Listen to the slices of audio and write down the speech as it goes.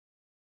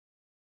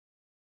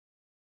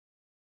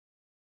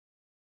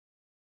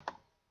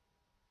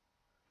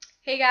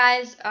Hey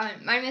guys,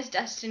 my name is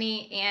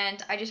Destiny,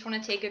 and I just want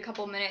to take a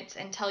couple minutes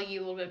and tell you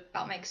a little bit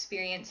about my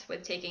experience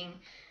with taking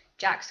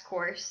Jack's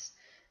course.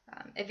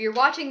 If you're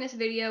watching this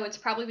video, it's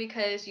probably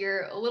because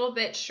you're a little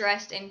bit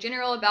stressed in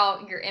general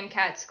about your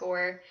MCAT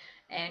score,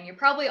 and you're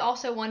probably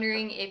also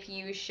wondering if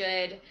you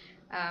should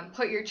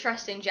put your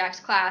trust in Jack's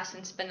class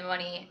and spend the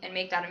money and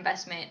make that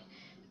investment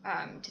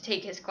to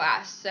take his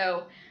class.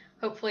 So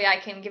hopefully I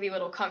can give you a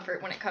little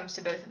comfort when it comes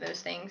to both of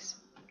those things.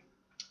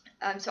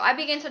 So I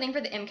began studying for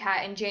the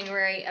MCAT in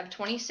January of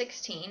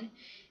 2016,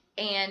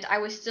 and I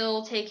was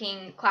still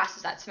taking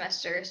classes that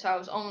semester, so I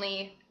was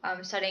only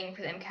studying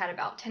for the MCAT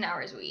about 10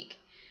 hours a week.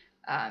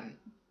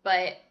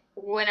 But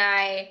when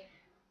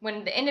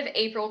the end of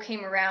April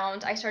came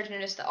around, I started to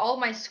notice that all of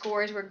my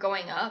scores were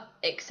going up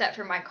except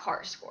for my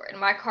CAR score, and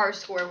my CAR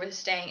score was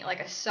staying at like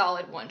a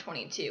solid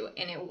 122,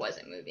 and it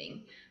wasn't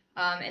moving,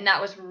 and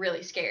that was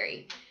really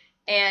scary.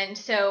 And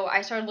so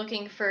I started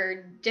looking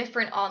for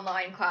different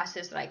online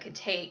classes that I could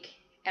take,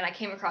 and I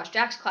came across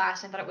Jack's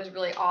class and thought it was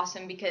really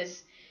awesome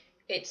because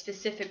it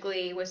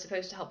specifically was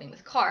supposed to help me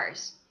with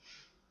cars.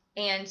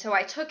 And so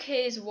I took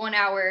his 1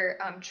 hour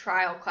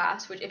trial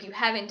class, which if you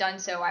haven't done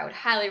so, I would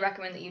highly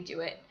recommend that you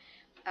do it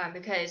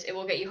because it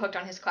will get you hooked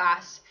on his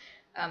class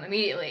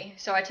immediately.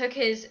 So I took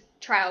his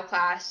trial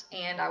class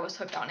and I was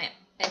hooked on it.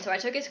 And so I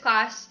took his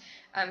class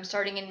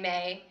starting in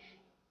May,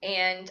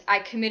 and I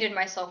committed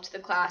myself to the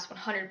class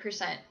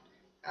 100%.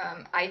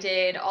 I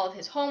did all of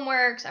his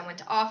homeworks, I went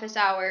to office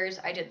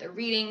hours, I did the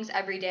readings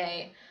every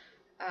day,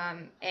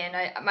 and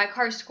my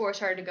CAR score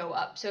started to go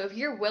up. So if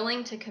you're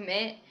willing to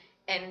commit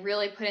and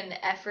really put in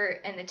the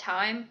effort and the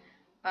time,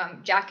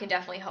 Jack can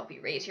definitely help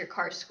you raise your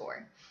CAR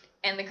score.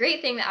 And the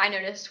great thing that I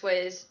noticed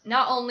was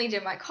not only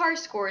did my CAR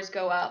scores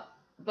go up,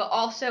 but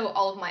also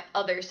all of my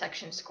other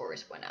section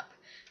scores went up.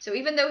 So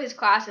even though his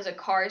class is a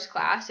CARS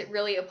class, it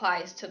really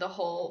applies to the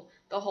whole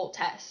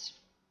test.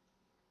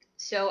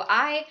 So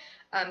I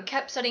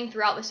kept studying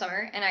throughout the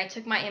summer, and I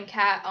took my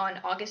MCAT on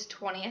August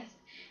 20th,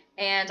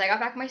 and I got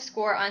back my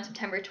score on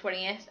September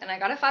 20th, and I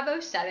got a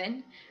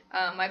 507.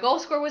 My goal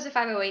score was a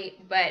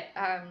 508, but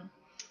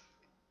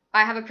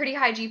I have a pretty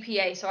high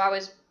GPA, so I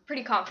was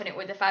pretty confident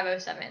with the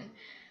 507.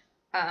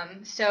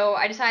 So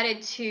I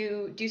decided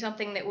to do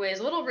something that was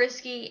a little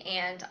risky,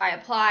 and I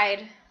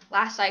applied.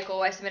 Last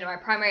cycle, I submitted my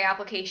primary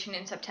application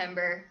in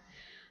September,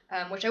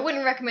 which I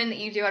wouldn't recommend that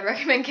you do. I'd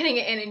recommend getting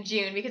it in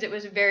June because it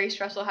was very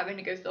stressful having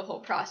to go through the whole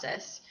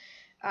process,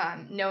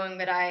 knowing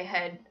that I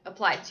had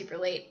applied super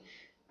late.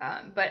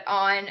 But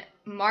on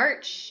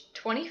March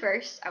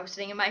 21st, I was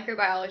sitting in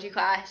microbiology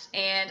class,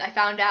 and I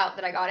found out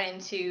that I got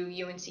into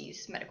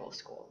UNC's medical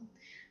school.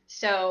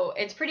 So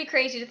it's pretty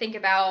crazy to think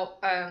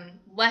about.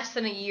 Less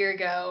than a year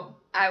ago,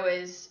 I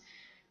was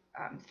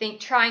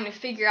trying to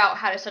figure out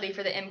how to study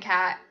for the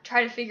MCAT,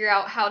 try to figure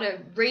out how to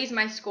raise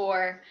my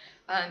score.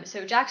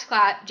 So Jack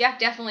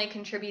definitely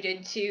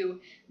contributed to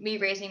me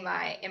raising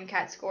my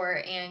MCAT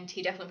score, and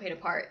he definitely played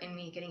a part in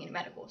me getting into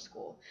medical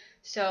school.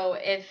 So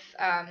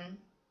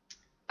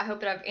I hope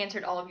that I've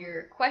answered all of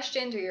your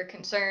questions or your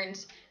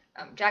concerns.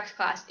 Jack's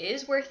class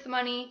is worth the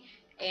money,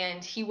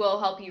 and he will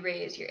help you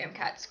raise your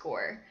MCAT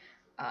score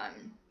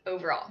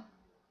overall.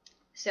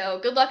 So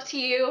good luck to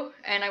you,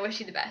 and I wish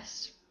you the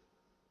best.